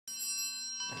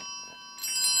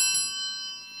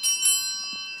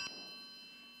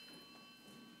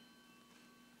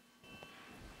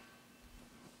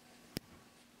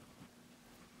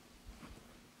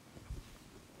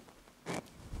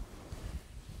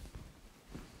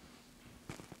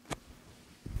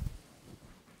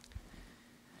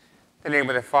In the name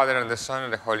of the Father, and the Son,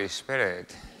 and the Holy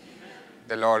Spirit. Amen.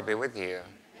 The Lord be with you.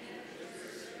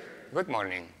 Good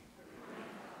morning.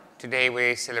 Today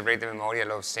we celebrate the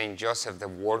memorial of Saint Joseph the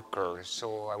Worker.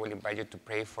 So I will invite you to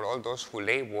pray for all those who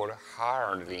labor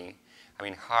hard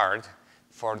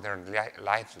for their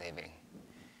life living.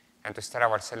 And to start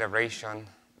our celebration,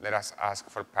 let us ask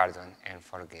for pardon and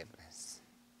forgiveness.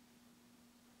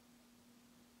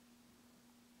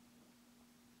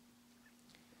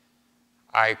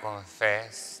 I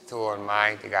confess to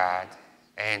Almighty God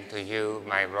and to you,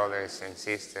 my brothers and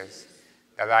sisters,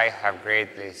 that I have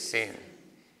greatly sinned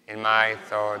in my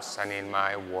thoughts and in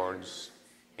my words,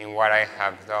 in what I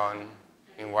have done,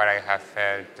 in what I have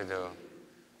failed to do.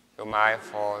 To my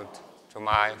fault, to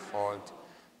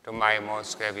my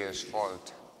most grievous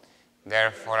fault.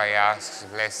 Therefore I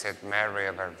ask Blessed Mary,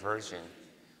 ever Virgin,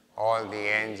 all the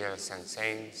angels and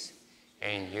saints,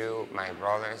 and you, my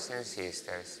brothers and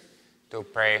sisters, to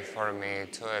pray for me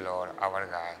to the Lord our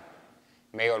God.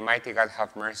 May Almighty God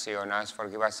have mercy on us,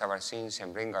 forgive us our sins,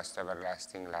 and bring us to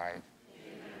everlasting life.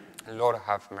 Amen. Lord,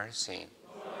 have mercy.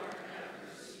 Lord, have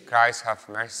mercy. Christ, have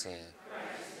mercy.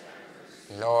 Christ, have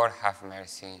mercy. Lord, have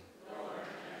mercy. Lord,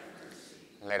 have mercy.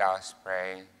 Let us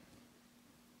pray.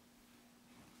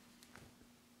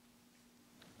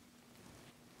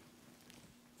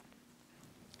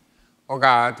 O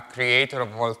God, creator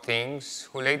of all things,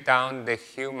 who laid down the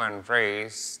human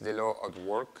race, the law of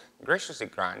work, graciously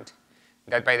grant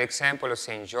that by the example of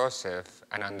Saint Joseph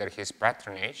and under his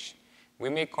patronage, we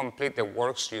may complete the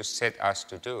works you set us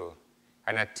to do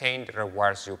and attain the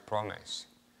rewards you promise.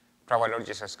 Through our Lord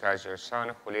Jesus Christ, your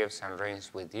Son, who lives and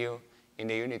reigns with you in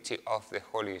the unity of the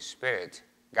Holy Spirit,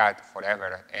 God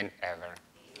forever and ever.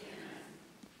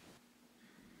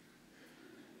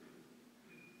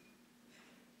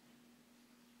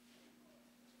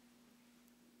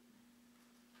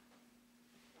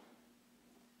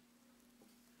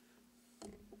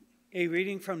 A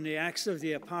reading from the Acts of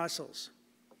the Apostles.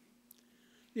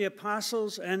 The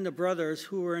apostles and the brothers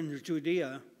who were in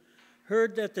Judea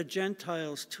heard that the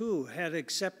Gentiles too had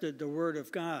accepted the word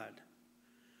of God.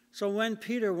 So when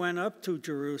Peter went up to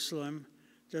Jerusalem,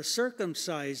 the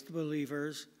circumcised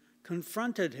believers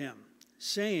confronted him,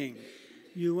 saying,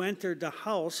 "You entered the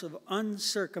house of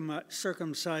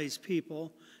uncircumcised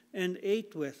people and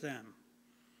ate with them."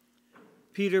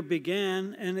 Peter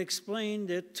began and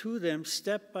explained it to them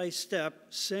step by step,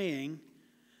 saying,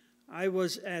 "I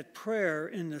was at prayer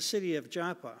in the city of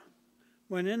Joppa,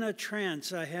 when in a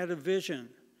trance I had a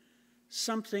vision,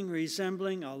 something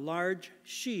resembling a large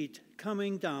sheet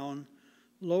coming down,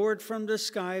 lowered from the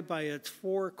sky by its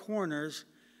four corners,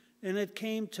 and it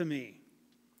came to me.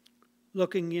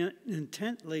 Looking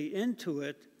intently into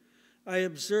it, I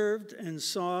observed and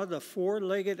saw the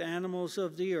four-legged animals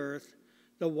of the earth,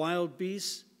 the wild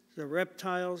beasts, the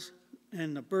reptiles,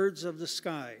 and the birds of the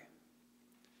sky.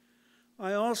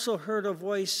 I also heard a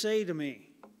voice say to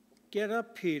me, 'Get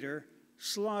up, Peter,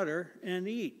 slaughter and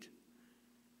eat.'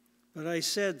 But I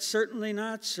said, 'Certainly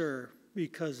not, sir,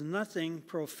 because nothing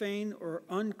profane or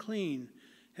unclean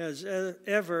has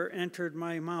ever entered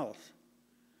my mouth.'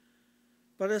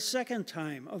 But a second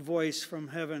time a voice from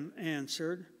heaven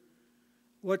answered,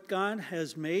 'What God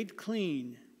has made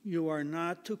clean, you are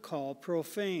not to call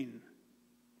profane.'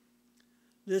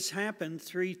 This happened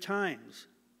 3 times,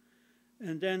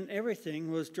 and then everything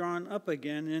was drawn up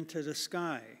again into the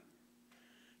sky.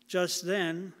 Just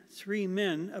then 3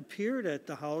 men appeared at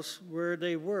the house where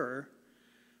they were,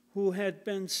 who had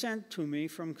been sent to me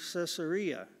from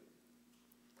Caesarea.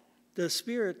 The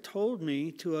Spirit told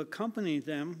me to accompany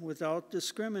them without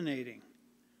discriminating.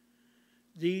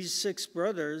 These 6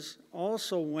 brothers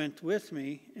also went with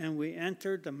me, and we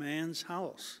entered the man's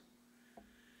house.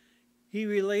 He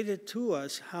related to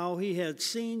us how he had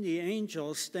seen the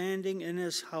angel standing in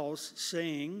his house,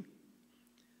 saying,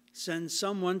 'Send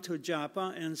someone to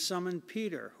Joppa and summon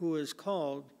Peter, who is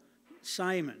called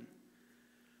Simon,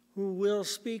 who will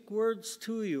speak words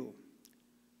to you,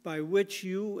 by which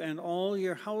you and all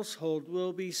your household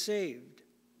will be saved.'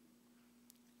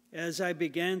 As I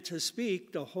began to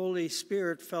speak, the Holy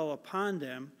Spirit fell upon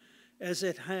them, as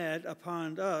it had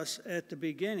upon us at the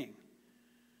beginning.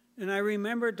 And I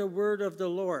remembered the word of the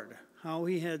Lord, how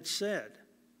he had said,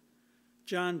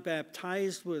 'John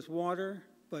baptized with water,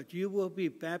 but you will be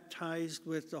baptized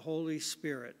with the Holy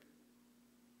Spirit.'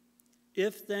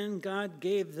 If then God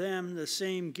gave them the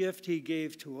same gift he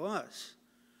gave to us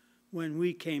when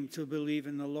we came to believe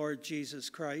in the Lord Jesus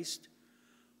Christ,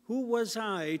 who was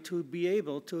I to be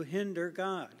able to hinder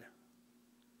God?"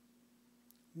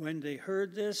 When they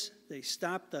heard this, they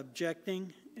stopped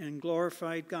objecting and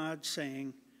glorified God,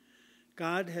 saying,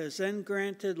 God has then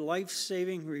granted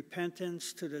life-saving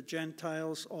repentance to the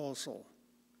Gentiles also.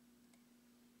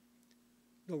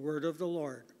 The word of the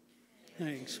Lord.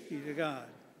 Thanks be to God.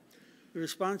 The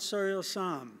responsorial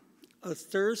psalm.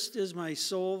 Athirst is my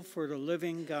soul for the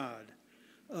living God.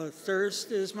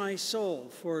 Athirst is my soul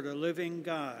for the living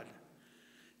God.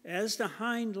 As the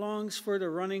hind longs for the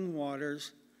running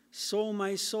waters, so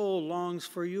my soul longs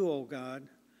for you, O God.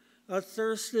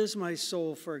 Athirst is my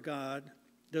soul for God,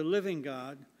 the living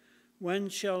God. When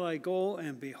shall I go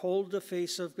and behold the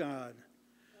face of God?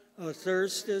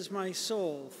 Athirst is my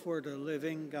soul for the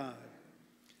living God.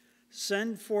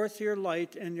 Send forth your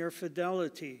light and your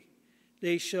fidelity.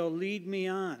 They shall lead me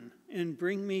on and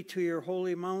bring me to your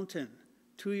holy mountain,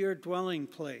 to your dwelling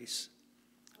place.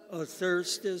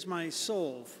 Athirst is my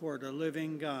soul for the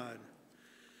living God.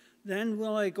 Then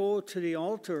will I go to the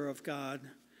altar of God,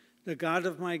 the God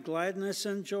of my gladness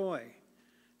and joy.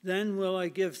 Then will I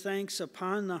give thanks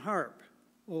upon the harp,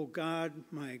 O God,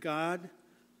 my God.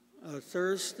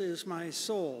 Athirst is my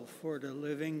soul for the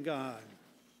living God.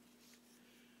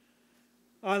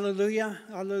 Alleluia,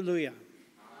 alleluia,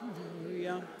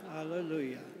 alleluia,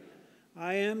 alleluia.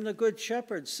 I am the good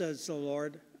shepherd, says the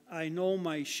Lord. I know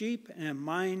my sheep, and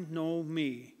mine know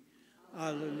me.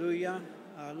 Alleluia,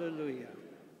 alleluia.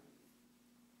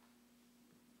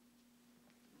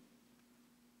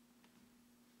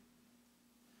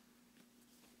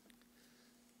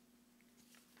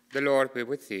 The Lord be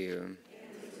with you.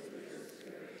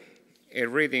 A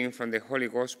reading from the Holy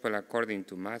Gospel according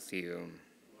to Matthew.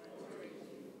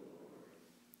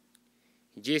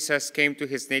 Jesus came to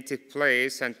his native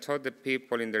place and taught the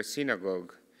people in their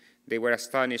synagogue. They were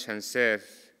astonished and said,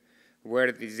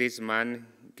 "Where did this man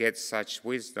get such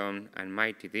wisdom and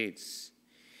mighty deeds?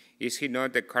 Is he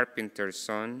not the carpenter's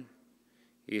son?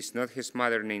 Is not his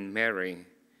mother named Mary,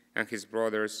 and his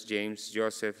brothers James,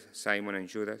 Joseph, Simon, and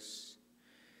Judas?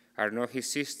 Are not his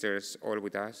sisters all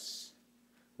with us?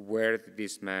 Where did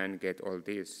this man get all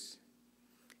this?"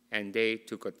 And they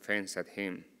took offense at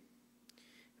him.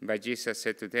 But Jesus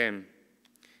said to them,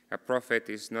 "A prophet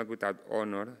is not without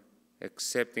honor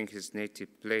except in his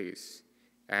native place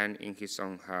and in his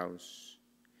own house."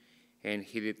 And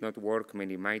he did not work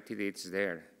many mighty deeds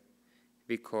there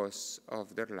because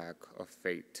of their lack of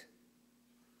faith.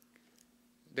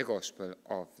 The Gospel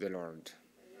of the Lord.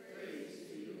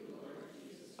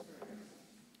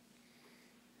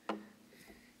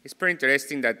 It's pretty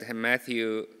interesting that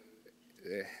Matthew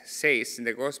says in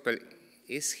the Gospel,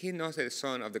 is he not the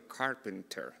son of the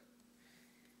carpenter?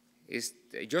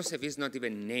 Joseph is not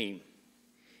even named.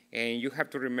 And you have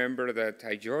to remember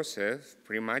that Joseph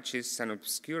pretty much is an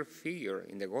obscure figure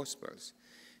in the Gospels,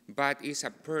 but is a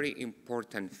very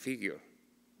important figure.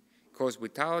 Because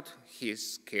without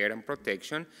his care and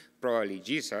protection, probably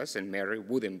Jesus and Mary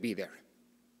wouldn't be there,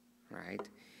 right?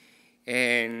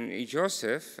 And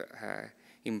Joseph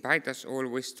invites us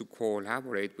always to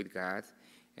collaborate with God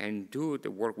and do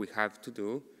the work we have to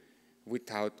do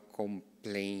without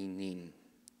complaining.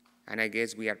 And I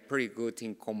guess we are pretty good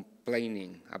in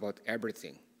complaining about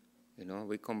everything. You know,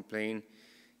 we complain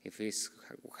if it's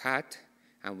hot,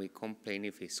 and we complain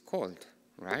if it's cold,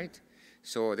 right?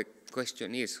 So the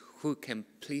question is, who can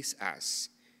please us?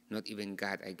 Not even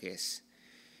God, I guess.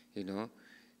 You know,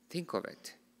 think of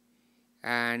it.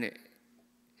 And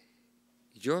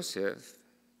Joseph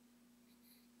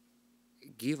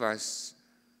gives us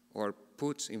or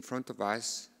puts in front of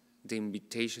us the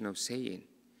invitation of saying,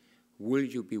 will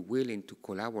you be willing to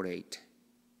collaborate,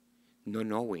 not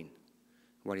knowing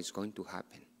what is going to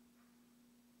happen?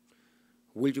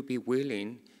 Will you be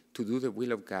willing to do the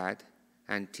will of God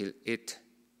until it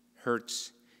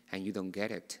hurts and you don't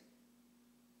get it?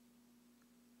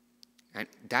 And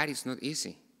that is not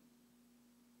easy.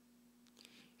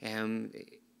 And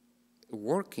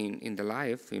working in the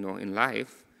life, in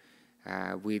life,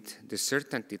 with the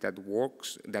certainty that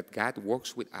God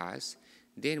works with us,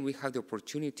 then we have the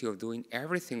opportunity of doing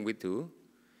everything we do,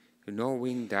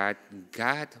 knowing that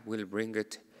God will bring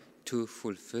it to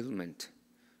fulfillment,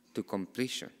 to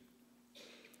completion.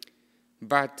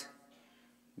 But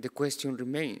the question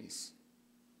remains,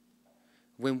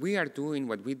 when we are doing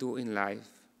what we do in life,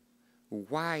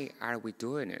 why are we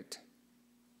doing it?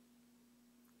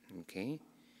 Okay?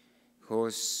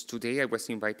 Because today I was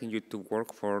inviting you to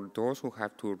work for those who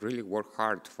have to really work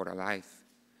hard for a life.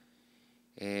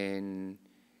 And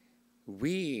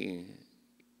we,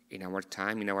 in our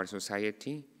time, in our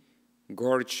society,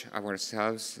 gorge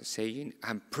ourselves saying,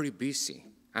 I'm pretty busy.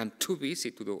 I'm too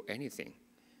busy to do anything.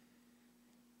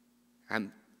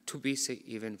 I'm too busy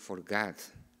even for God.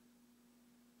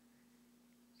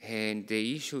 And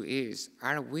the issue is,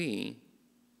 are we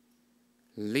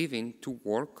living to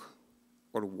work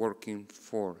or working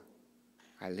for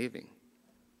a living.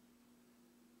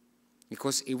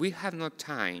 Because if we have no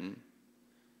time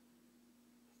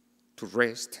to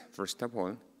rest, first of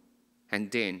all, and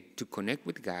then to connect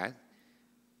with God,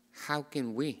 how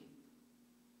can we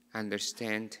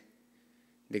understand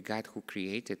the God who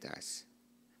created us?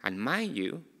 And mind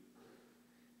you,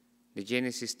 the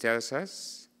Genesis tells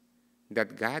us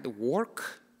that God worked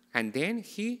and then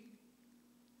he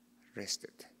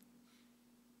rested.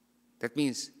 That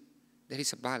means there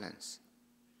is a balance.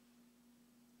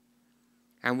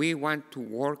 And we want to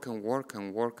work and work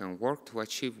and work and work to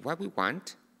achieve what we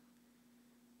want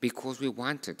because we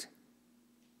want it.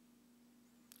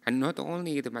 And not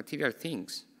only the material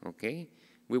things, okay?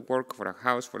 We work for a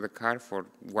house, for the car, for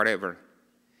whatever.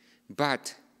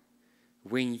 But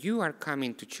when you are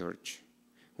coming to church,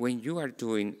 when you are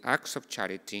doing acts of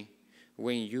charity,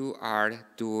 when you are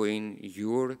doing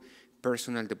your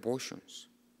personal devotions,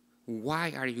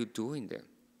 why are you doing them?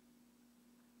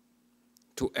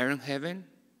 To earn heaven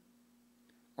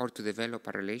or to develop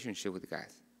a relationship with God?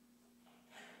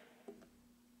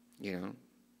 You know,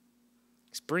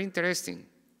 it's pretty interesting.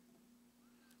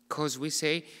 Because we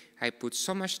say, I put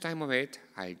so much time of it,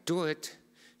 I do it,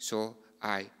 so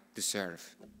I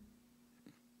deserve.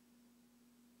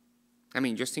 I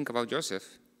mean, just think about Joseph.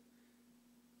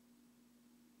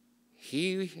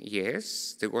 He,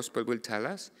 yes, the gospel will tell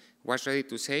us, was ready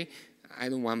to say, I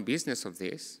don't want business of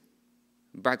this.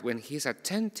 But when he's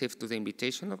attentive to the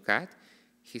invitation of God,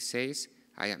 he says,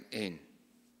 I am in.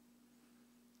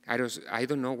 I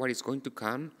don't know what is going to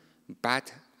come,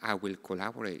 but I will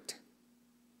collaborate.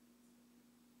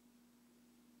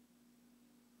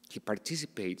 He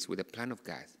participates with the plan of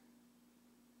God.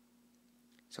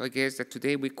 So I guess that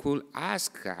today we could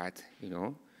ask God,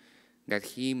 that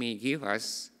he may give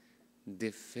us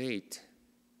the faith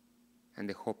and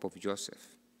the hope of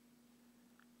Joseph.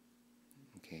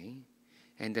 Okay?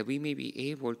 And that we may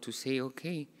be able to say,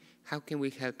 okay, how can we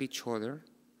help each other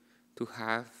to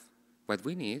have what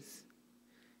we need?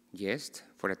 Yes,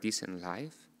 for a decent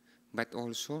life, but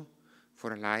also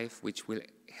for a life which will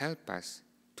help us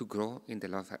to grow in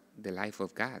the life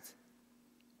of God.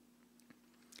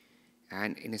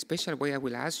 And in a special way, I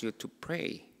will ask you to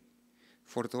pray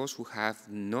for those who have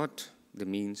not the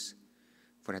means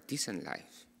for a decent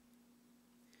life.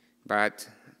 But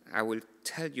I will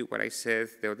tell you what I said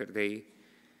the other day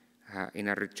in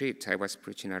a retreat. I was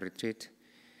preaching a retreat,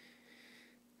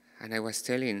 and I was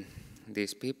telling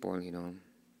these people,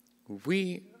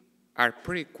 we are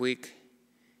pretty quick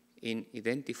in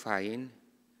identifying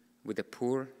with the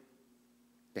poor,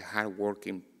 the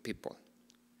hard-working people,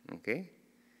 okay?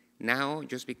 Now,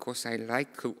 just because I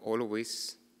like to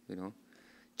always,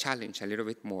 challenge a little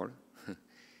bit more,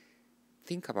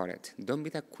 think about it. Don't be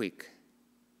that quick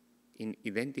in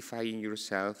identifying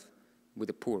yourself with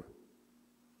the poor.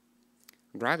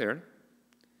 Rather,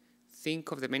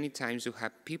 think of the many times you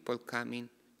have people coming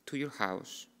to your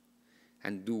house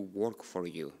and do work for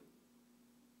you.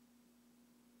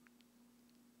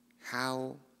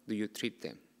 How do you treat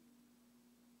them?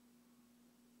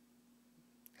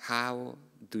 How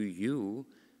do you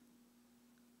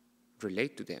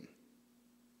relate to them?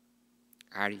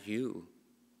 Are you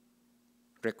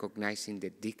recognizing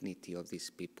the dignity of these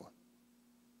people?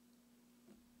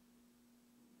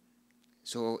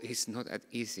 So it's not that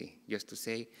easy just to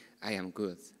say, I am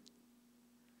good.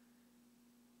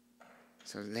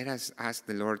 So let us ask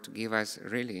the Lord to give us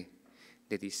really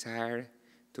the desire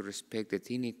to respect the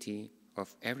dignity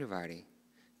of everybody,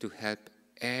 to help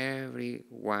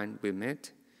everyone we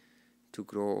meet to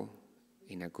grow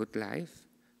in a good life,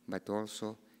 but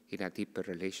also in a deeper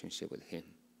relationship with Him.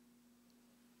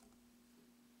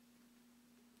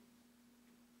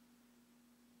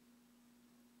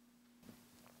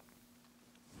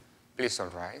 Please all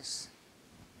rise.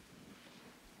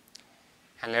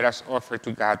 And let us offer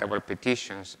to God our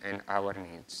petitions and our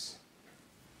needs.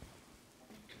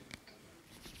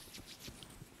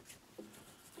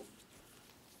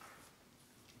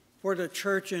 For the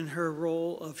church in her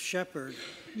role of shepherd,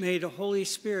 may the Holy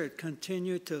Spirit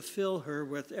continue to fill her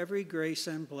with every grace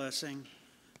and blessing.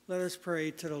 Let us pray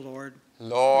to the Lord.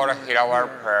 Lord, hear our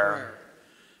prayer.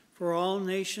 For all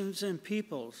nations and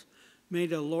peoples, may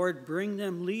the Lord bring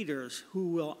them leaders who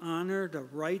will honor the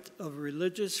right of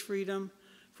religious freedom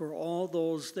for all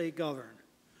those they govern.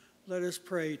 Let us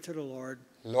pray to the Lord.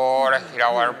 Lord, hear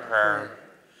our prayer.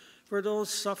 For those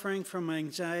suffering from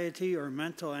anxiety or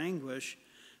mental anguish,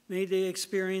 may they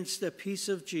experience the peace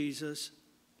of Jesus.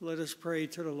 Let us pray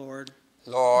to the Lord.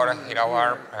 Lord, hear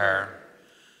our prayer.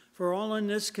 For all in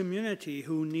this community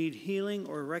who need healing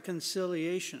or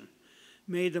reconciliation,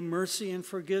 May the mercy and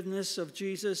forgiveness of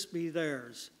Jesus be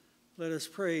theirs. Let us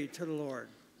pray to the Lord.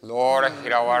 Lord,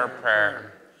 hear our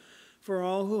prayer. For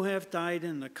all who have died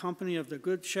in the company of the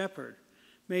Good Shepherd,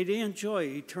 may they enjoy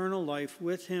eternal life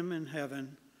with him in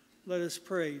heaven. Let us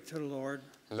pray to the Lord.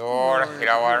 Lord, hear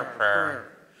our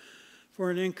prayer.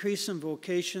 For an increase in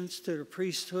vocations to the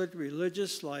priesthood,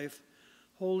 religious life,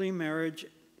 holy marriage,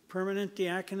 permanent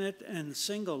diaconate, and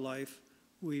single life,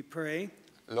 we pray.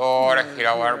 Lord, hear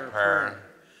our prayer.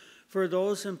 For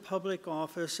those in public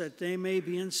office, that they may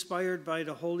be inspired by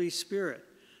the Holy Spirit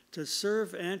to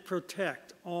serve and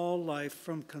protect all life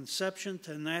from conception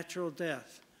to natural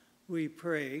death, we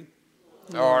pray.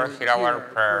 Lord, hear our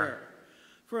prayer.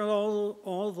 For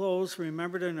all those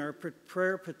remembered in our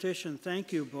prayer petition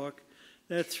thank you book,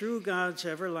 that through God's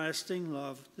everlasting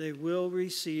love they will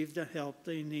receive the help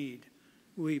they need,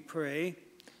 we pray.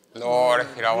 Lord,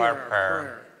 hear our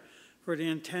prayer. For the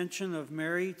intention of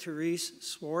Mary Therese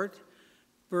Swart,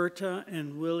 Berta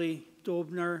and Willie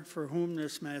Dobner, for whom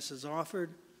this Mass is offered,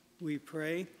 we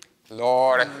pray.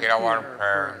 Lord, hear our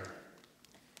prayer.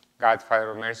 God,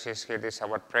 Father of mercies, hear these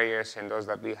our prayers, and those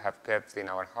that we have kept in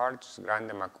our hearts, grant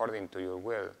them according to your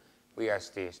will. We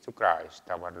ask this to Christ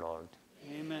our Lord.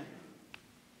 Amen.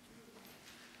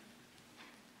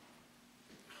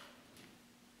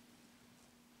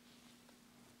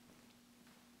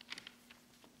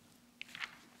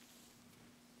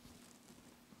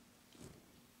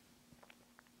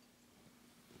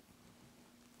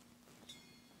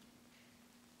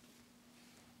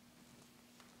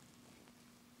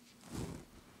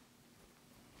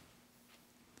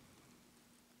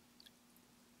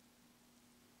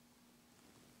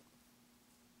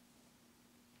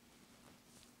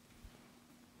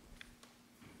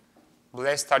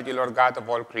 Blessed are you, Lord God of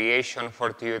all creation,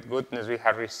 for to your goodness we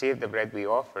have received the bread we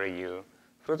offer you.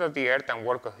 Fruit of the earth and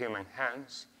work of human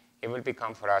hands, it will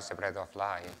become for us the bread of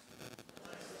life.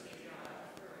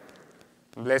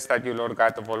 Blessed are you, Lord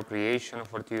God of all creation,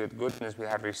 for to your goodness we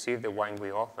have received the wine we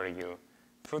offer you.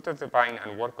 Fruit of the vine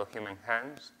and work of human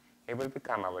hands, it will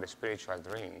become our spiritual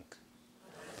drink.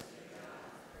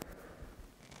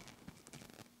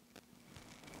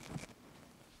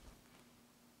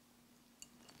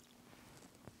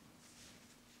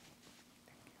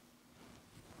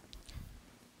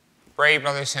 Pray,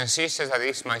 brothers and sisters, that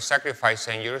this my sacrifice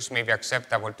and yours may be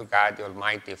acceptable to God, the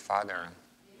Almighty Father.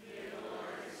 May the Lord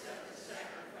accept the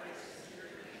sacrifices in your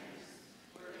hands,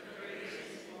 for the praise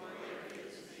and glory of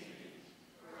his name,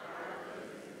 for our good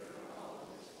and for all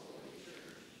his holy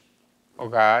church. O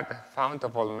God, fount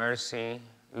of all mercy,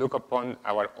 look upon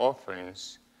our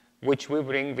offerings, which we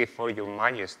bring before your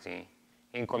majesty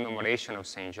in commemoration of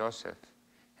Saint Joseph,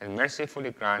 and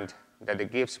mercifully grant that the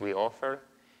gifts we offer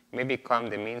may become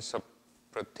the means of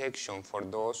protection for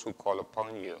those who call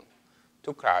upon you.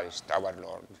 To Christ our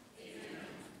Lord. Amen.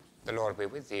 The Lord be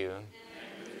with you.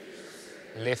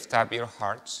 With lift up your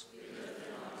hearts.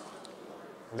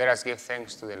 Let us give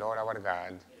thanks to the Lord our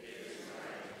God.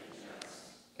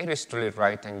 It is truly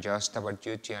right and just, our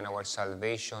duty and our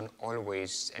salvation,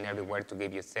 always and everywhere to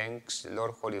give you thanks,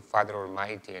 Lord, Holy Father,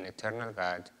 Almighty and eternal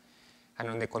God. And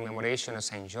on the commemoration of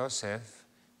Saint Joseph,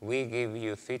 we give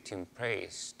you fitting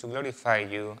praise to glorify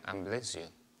you and bless you.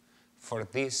 For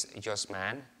this just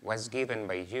man was given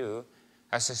by you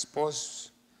as a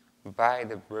spouse by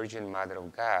the Virgin Mother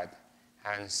of God,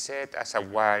 and set as a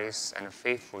wise and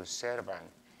faithful servant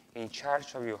in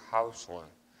charge of your household,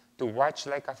 to watch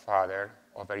like a father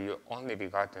over your only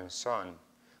begotten Son,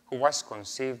 who was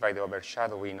conceived by the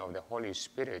overshadowing of the Holy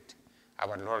Spirit,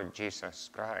 our Lord Jesus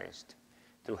Christ.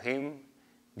 Through him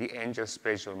the angels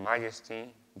praise your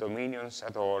majesty, dominions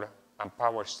adore, and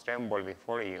powers tremble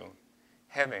before you.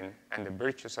 Heaven and the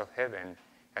virtues of heaven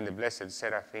and the blessed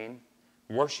seraphim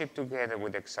worship together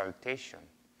with exaltation.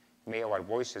 May our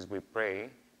voices, we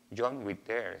pray, join with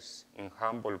theirs in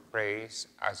humble praise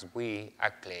as we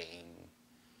acclaim.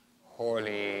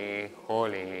 Holy,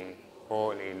 holy,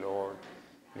 holy Lord,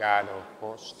 God of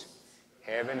hosts,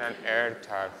 heaven and earth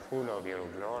are full of your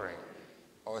glory.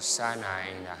 Hosanna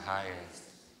in the highest.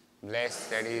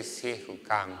 Blessed is he who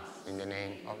comes in the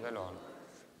name of the Lord.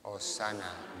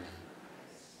 Hosanna.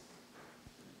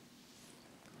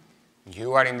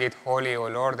 You are indeed holy, O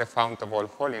Lord, the fount of all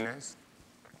holiness.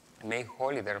 Make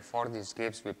holy, therefore, these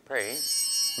gifts, we pray,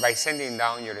 by sending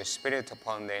down your Spirit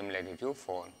upon them, let it do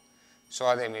fall, so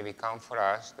that they may become for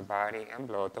us the body and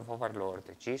blood of our Lord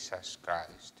Jesus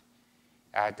Christ.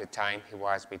 At the time he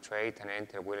was betrayed and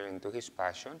entered willingly into his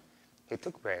passion, he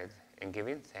took bread, and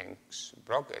giving thanks,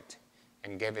 broke it,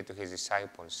 and gave it to his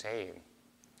disciples, saying,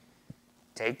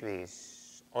 "Take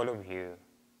this, all of you,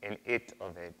 and eat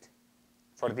of it,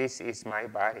 For this is my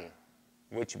body,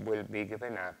 which will be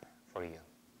given up for you.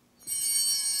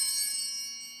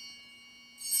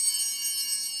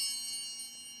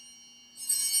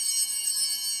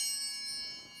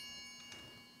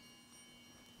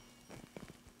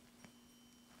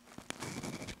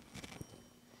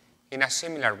 In a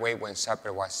similar way, when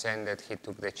supper was ended, he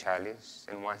took the chalice,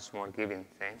 and once more giving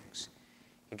thanks,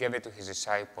 he gave it to his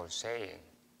disciples, saying,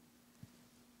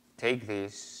 "Take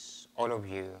this, all of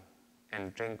you,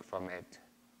 and drink from it.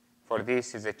 For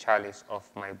this is the chalice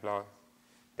of my blood,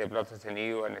 the blood of the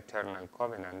new and eternal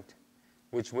covenant,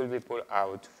 which will be poured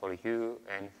out for you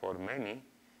and for many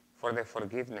for the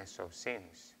forgiveness of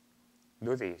sins.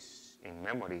 Do this in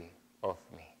memory of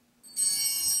me."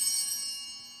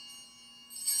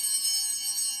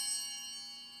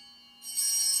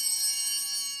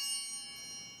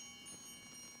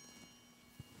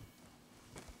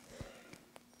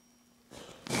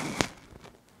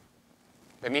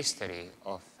 The mystery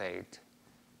of faith.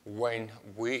 When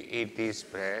we eat this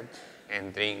bread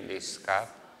and drink this cup,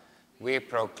 we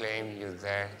proclaim your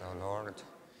death, O Lord,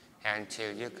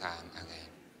 until you come again.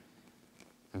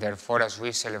 Therefore, as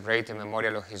we celebrate the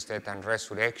memorial of his death and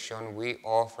resurrection, we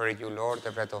offer you, Lord,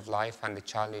 the bread of life and the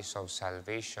chalice of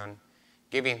salvation,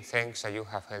 giving thanks that you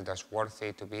have held us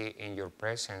worthy to be in your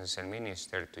presence and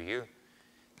minister to you.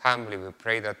 Humbly we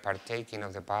pray that, partaking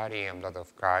of the body and blood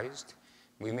of Christ,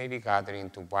 we may be gathered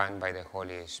into one by the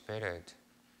Holy Spirit.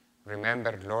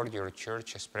 Remember, Lord, your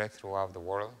church spread throughout the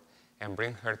world, and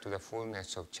bring her to the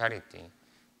fullness of charity,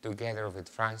 together with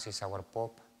Francis, our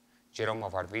Pope, Jerome,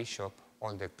 our Bishop,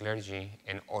 all the clergy,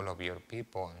 and all of your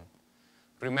people.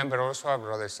 Remember also our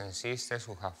brothers and sisters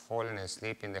who have fallen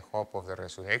asleep in the hope of the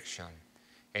resurrection,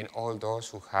 and all those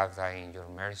who have died in your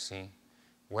mercy.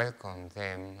 Welcome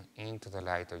them into the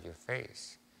light of your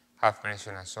face. Have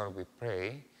mercy on us all, we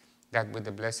pray, that with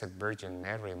the Blessed Virgin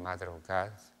Mary, Mother of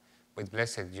God, with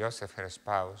blessed Joseph, her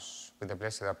spouse, with the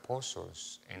blessed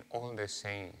apostles, and all the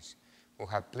saints who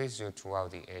have pleased you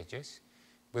throughout the ages,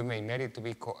 we may merit to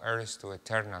be co-heirs to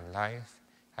eternal life,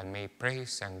 and may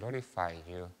praise and glorify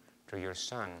you through your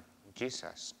Son,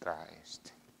 Jesus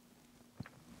Christ.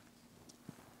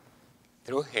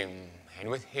 Through him, and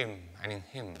with him, and in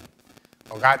him,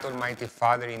 O God, Almighty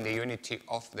Father, in the unity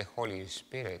of the Holy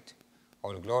Spirit,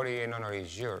 all glory and honor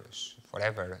is yours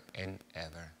forever and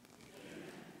ever.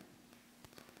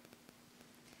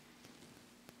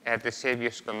 At the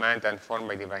Savior's command and formed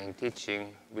by divine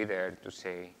teaching, we dare to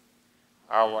say,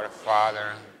 Our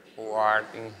Father, who art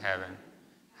in heaven,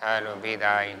 hallowed be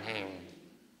thy name.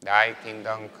 Thy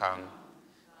kingdom come,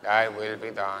 thy will be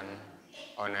done,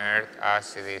 on earth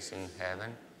as it is in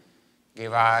heaven.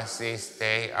 Give us this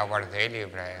day our daily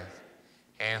bread,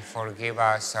 and forgive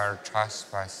us our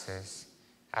trespasses,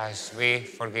 as we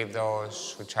forgive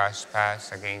those who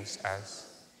trespass against us.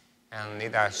 And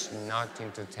lead us not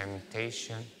into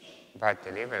temptation, but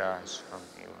deliver us from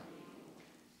evil.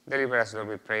 Deliver us, Lord,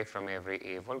 we pray, from every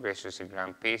evil. Graciously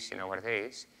grant peace in our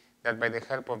days, that by the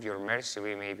help of your mercy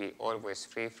we may be always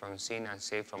free from sin and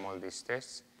safe from all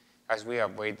distress, as we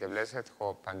await the blessed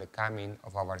hope and the coming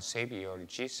of our Savior,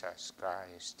 Jesus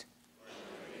Christ.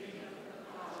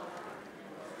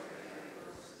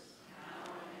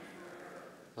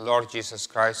 Lord Jesus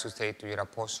Christ, who said to your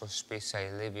apostles, "Peace I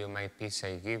leave you, my peace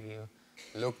I give you,"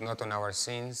 look not on our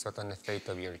sins, but on the faith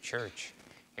of your church,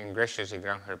 and graciously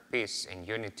grant her peace and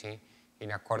unity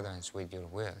in accordance with your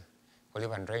will, who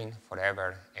live and reign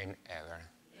forever and ever.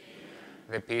 Amen.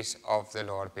 The peace of the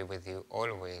Lord be with you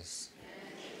always.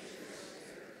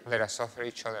 Let us offer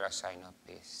each other a sign of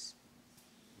peace.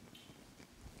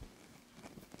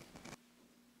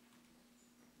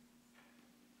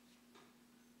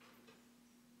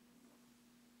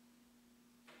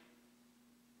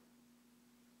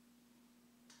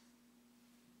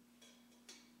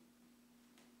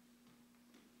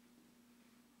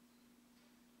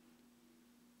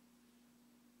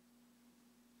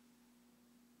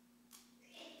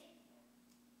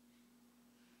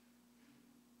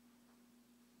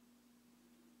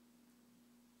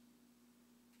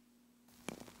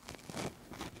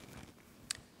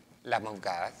 Lamb of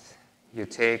God, you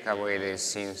take away the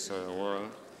sins of the world,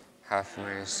 have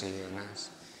mercy on us.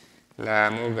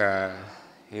 Lamb of God,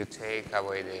 you take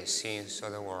away the sins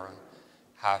of the world,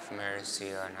 have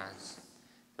mercy on us.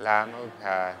 Lamb of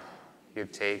God, you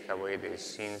take away the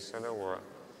sins of the world,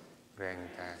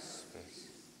 grant us peace.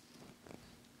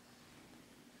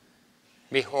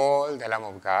 Behold the Lamb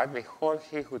of God, behold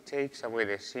he who takes away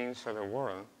the sins of the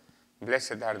world.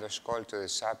 Blessed are those called to the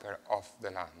supper of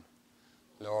the Lamb.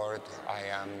 Lord, I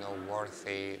am not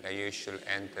worthy that you should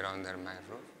enter under my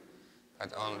roof,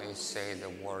 but only say the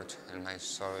word, and my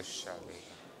soul shall be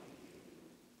healed.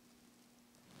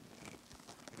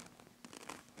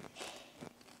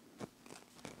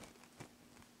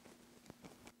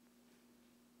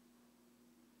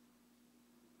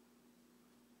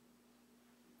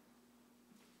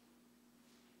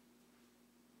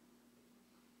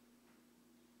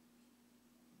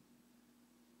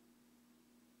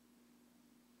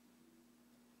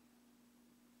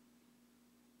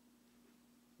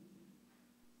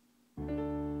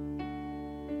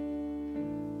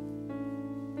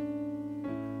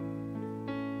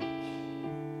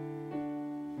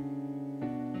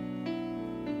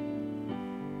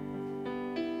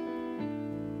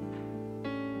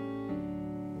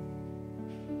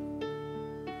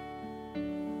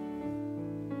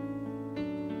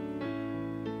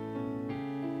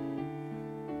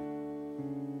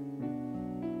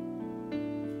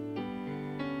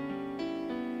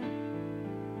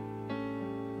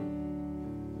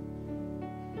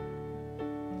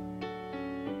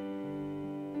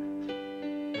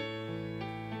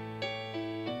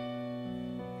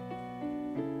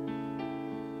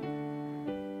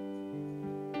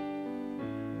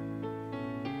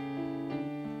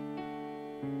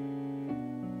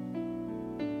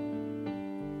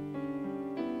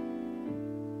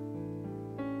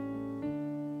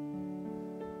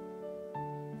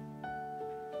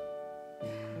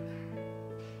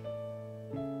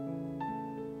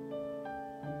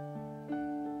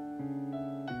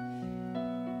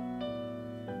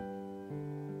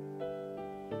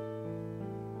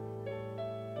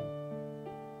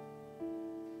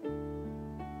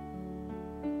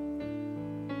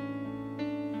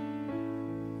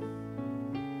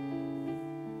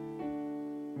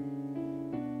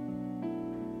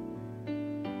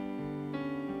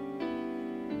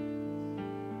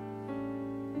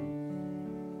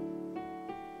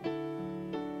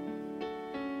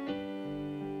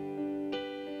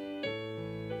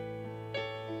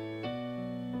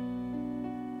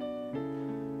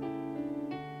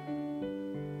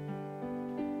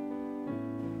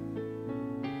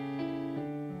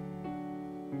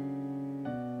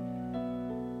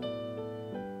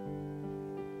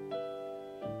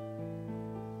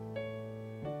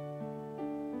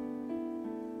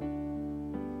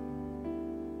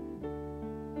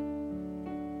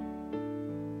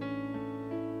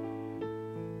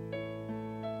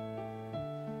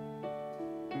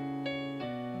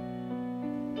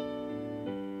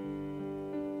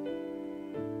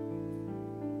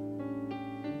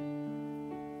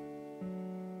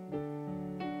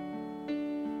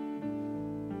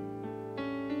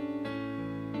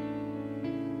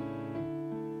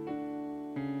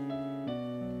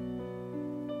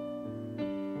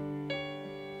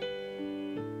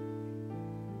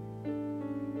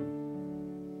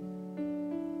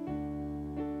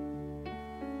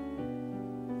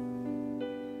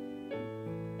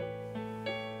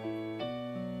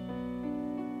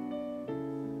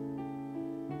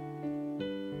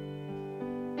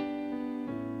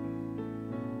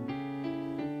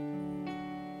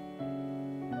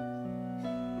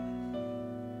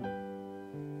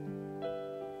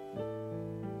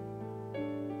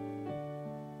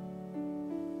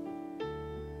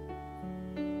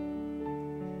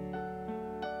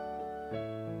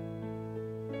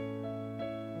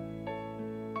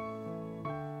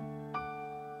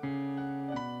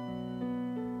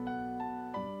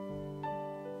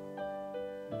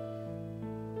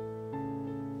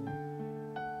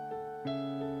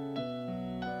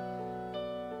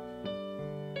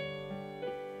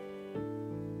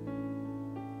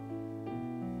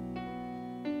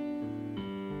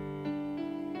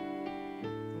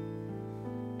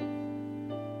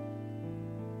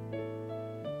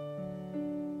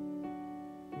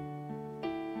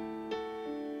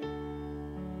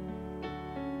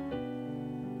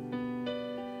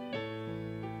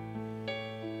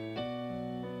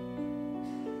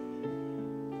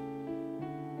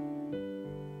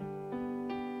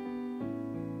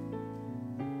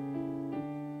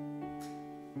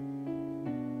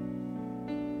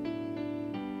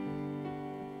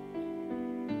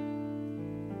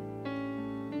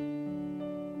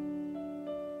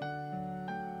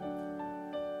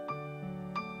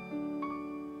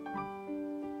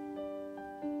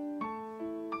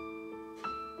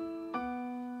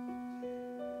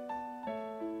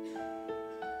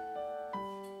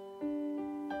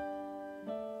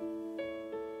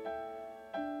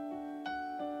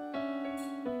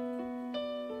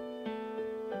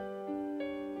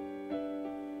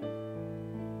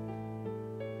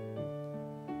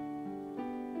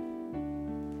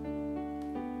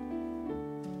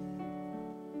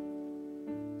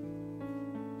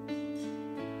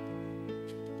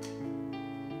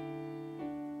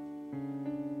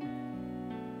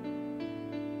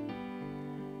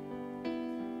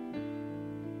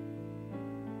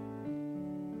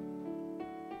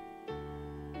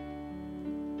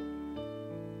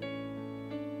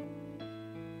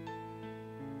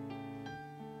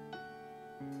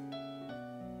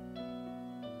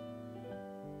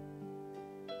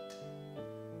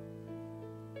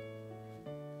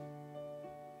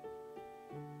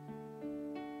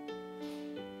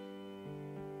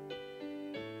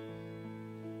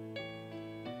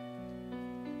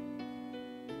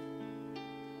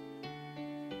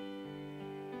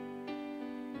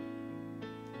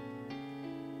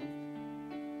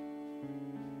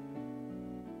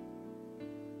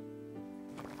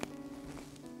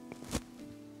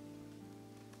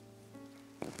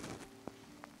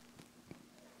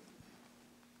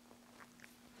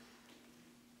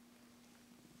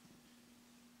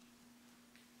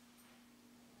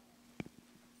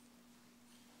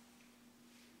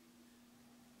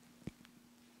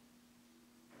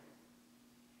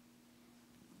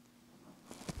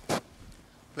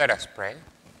 Let us pray.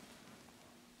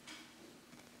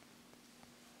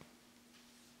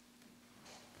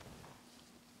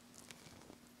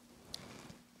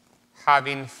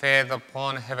 Having fed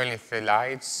upon heavenly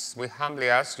delights, we humbly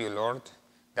ask you, Lord,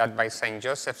 that by Saint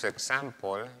Joseph's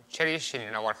example, cherishing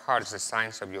in our hearts the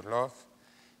signs of your love,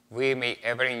 we may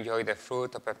ever enjoy the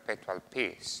fruit of perpetual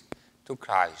peace. To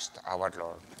Christ our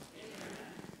Lord.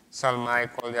 Saint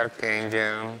Michael the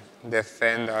Archangel,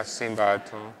 defend us in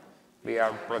battle, be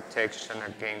our protection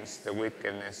against the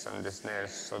wickedness and the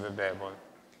snares of the devil.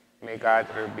 May God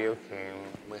rebuke him,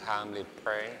 we humbly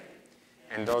pray.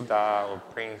 And O thou,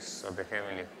 Prince of the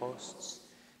heavenly hosts,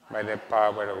 by the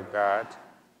power of God,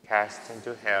 cast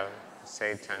into hell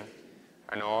Satan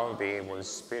and all the evil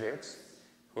spirits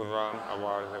who roam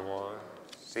about the world,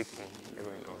 seeking the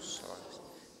ruin of souls.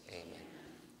 Amen.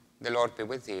 The Lord be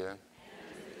with you.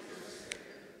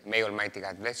 May Almighty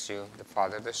God bless you, the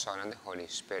Father, the Son, and the Holy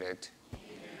Spirit. Amen.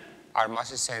 Our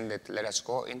Mass is ended. Let us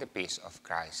go in the peace of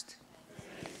Christ.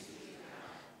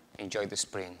 Enjoy the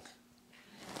spring.